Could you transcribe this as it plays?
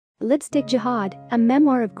Lipstick Jihad, a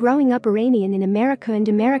memoir of growing up Iranian in America and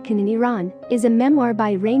American in Iran, is a memoir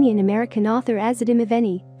by Iranian-American author Azadeh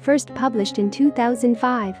Moaveni, first published in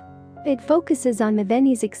 2005. It focuses on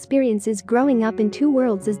Moaveni's experiences growing up in two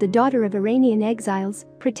worlds as the daughter of Iranian exiles,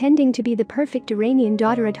 pretending to be the perfect Iranian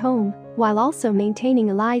daughter at home, while also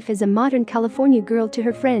maintaining a life as a modern California girl to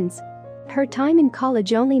her friends. Her time in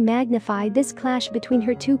college only magnified this clash between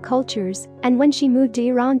her two cultures, and when she moved to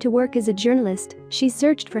Iran to work as a journalist, she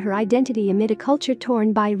searched for her identity amid a culture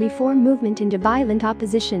torn by reform movement and violent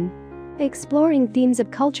opposition. Exploring themes of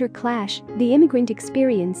culture clash, the immigrant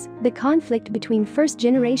experience, the conflict between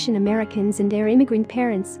first-generation Americans and their immigrant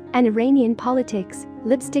parents, and Iranian politics,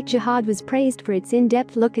 Lipstick Jihad was praised for its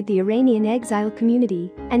in-depth look at the Iranian exile community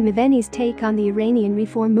and Moaveni's take on the Iranian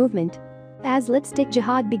reform movement. As Lipstick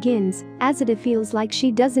Jihad begins, Azadeh feels like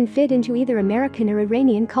she doesn't fit into either American or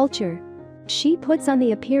Iranian culture. She puts on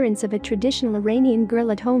the appearance of a traditional Iranian girl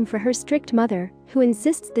at home for her strict mother, who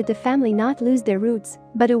insists that the family not lose their roots,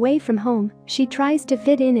 but away from home, she tries to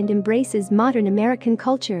fit in and embraces modern American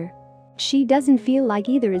culture. She doesn't feel like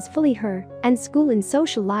either is fully her, and school and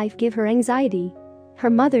social life give her anxiety. Her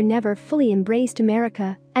mother never fully embraced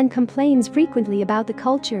America and complains frequently about the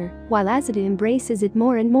culture, while Azadeh embraces it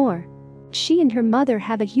more and more. She and her mother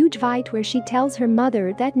have a huge fight where she tells her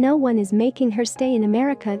mother that no one is making her stay in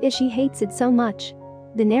America if she hates it so much.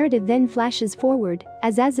 The narrative then flashes forward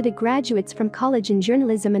as Azadeh graduates from college in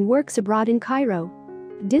journalism and works abroad in Cairo.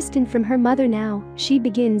 Distant from her mother now, she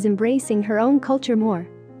begins embracing her own culture more.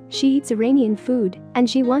 She eats Iranian food and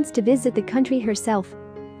she wants to visit the country herself.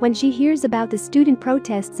 When she hears about the student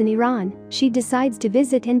protests in Iran, she decides to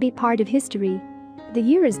visit and be part of history. The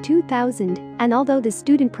year is 2000, and although the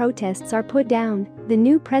student protests are put down, the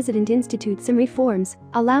new president institutes some reforms,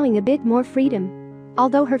 allowing a bit more freedom.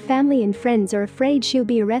 Although her family and friends are afraid she'll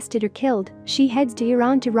be arrested or killed, she heads to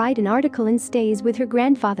Iran to write an article and stays with her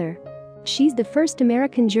grandfather. She's the first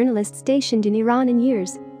American journalist stationed in Iran in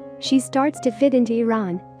years. She starts to fit into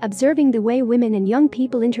Iran, observing the way women and young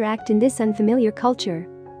people interact in this unfamiliar culture.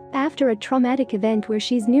 After a traumatic event where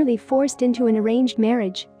she's nearly forced into an arranged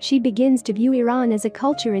marriage, she begins to view Iran as a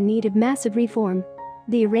culture in need of massive reform.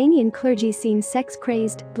 The Iranian clergy seems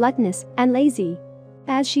sex-crazed, gluttonous, and lazy.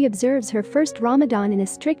 As she observes her first Ramadan in a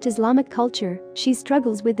strict Islamic culture, she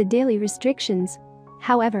struggles with the daily restrictions.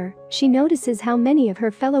 However, she notices how many of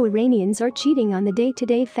her fellow Iranians are cheating on the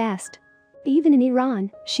day-to-day fast. Even in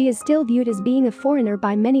Iran, she is still viewed as being a foreigner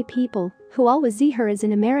by many people, who always see her as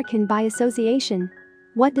an American by association.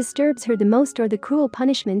 What disturbs her the most are the cruel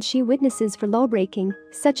punishments she witnesses for lawbreaking,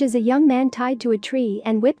 such as a young man tied to a tree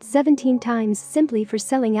and whipped 17 times simply for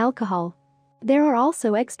selling alcohol. There are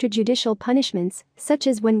also extrajudicial punishments, such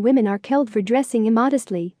as when women are killed for dressing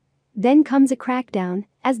immodestly. Then comes a crackdown,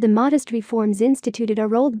 as the modest reforms instituted are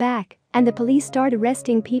rolled back, and the police start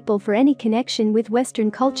arresting people for any connection with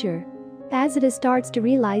Western culture. Azadeh starts to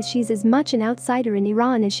realize she's as much an outsider in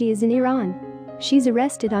Iran as she is in Iran. She's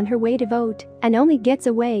arrested on her way to vote and only gets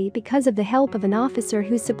away because of the help of an officer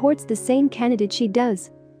who supports the same candidate she does.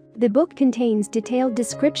 The book contains detailed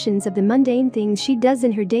descriptions of the mundane things she does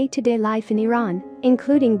in her day-to-day life in Iran,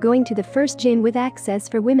 including going to the first gym with access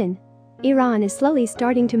for women. Iran is slowly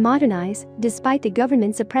starting to modernize, despite the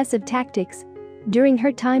government's oppressive tactics. During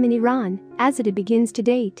her time in Iran, Azadeh begins to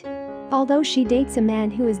date. Although she dates a man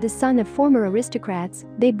who is the son of former aristocrats,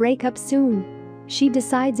 they break up soon. She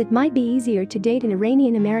decides it might be easier to date an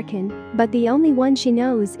Iranian-American, but the only one she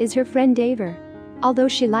knows is her friend Daver. Although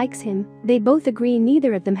she likes him, they both agree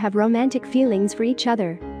neither of them have romantic feelings for each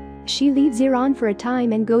other. She leaves Iran for a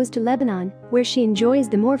time and goes to Lebanon, where she enjoys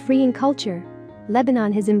the more freeing culture.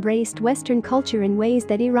 Lebanon has embraced Western culture in ways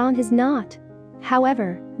that Iran has not.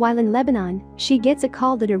 However, while in Lebanon, she gets a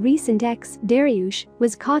call that a recent ex, Dariush,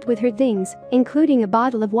 was caught with her things, including a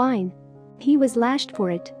bottle of wine. He was lashed for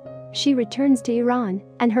it. She returns to Iran,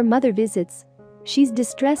 and her mother visits. She's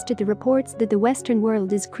distressed at the reports that the Western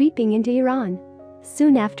world is creeping into Iran.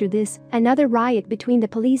 Soon after this, another riot between the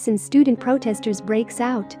police and student protesters breaks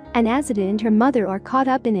out, and Azadeh and her mother are caught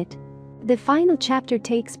up in it. The final chapter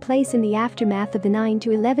takes place in the aftermath of the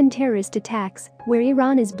 9/11 terrorist attacks, where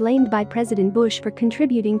Iran is blamed by President Bush for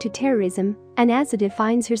contributing to terrorism, and Azadeh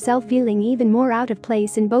finds herself feeling even more out of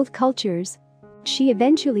place in both cultures. She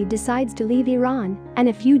eventually decides to leave Iran, and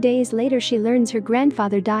a few days later she learns her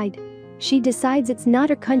grandfather died. She decides it's not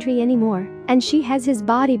her country anymore, and she has his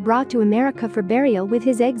body brought to America for burial with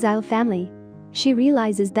his exile family. She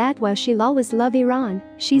realizes that while she'll always love Iran,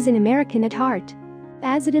 she's an American at heart.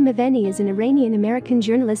 Azadeh Moaveni is an Iranian-American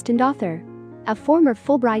journalist and author. A former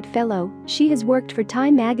Fulbright Fellow, she has worked for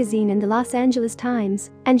Time magazine and the Los Angeles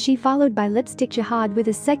Times, and she followed by Lipstick Jihad with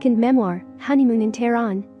a second memoir, Honeymoon in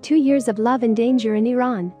Tehran, 2 Years of Love and Danger in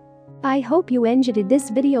Iran. I hope you enjoyed this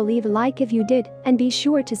video. Leave a like if you did, and be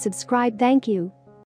sure to subscribe. Thank you.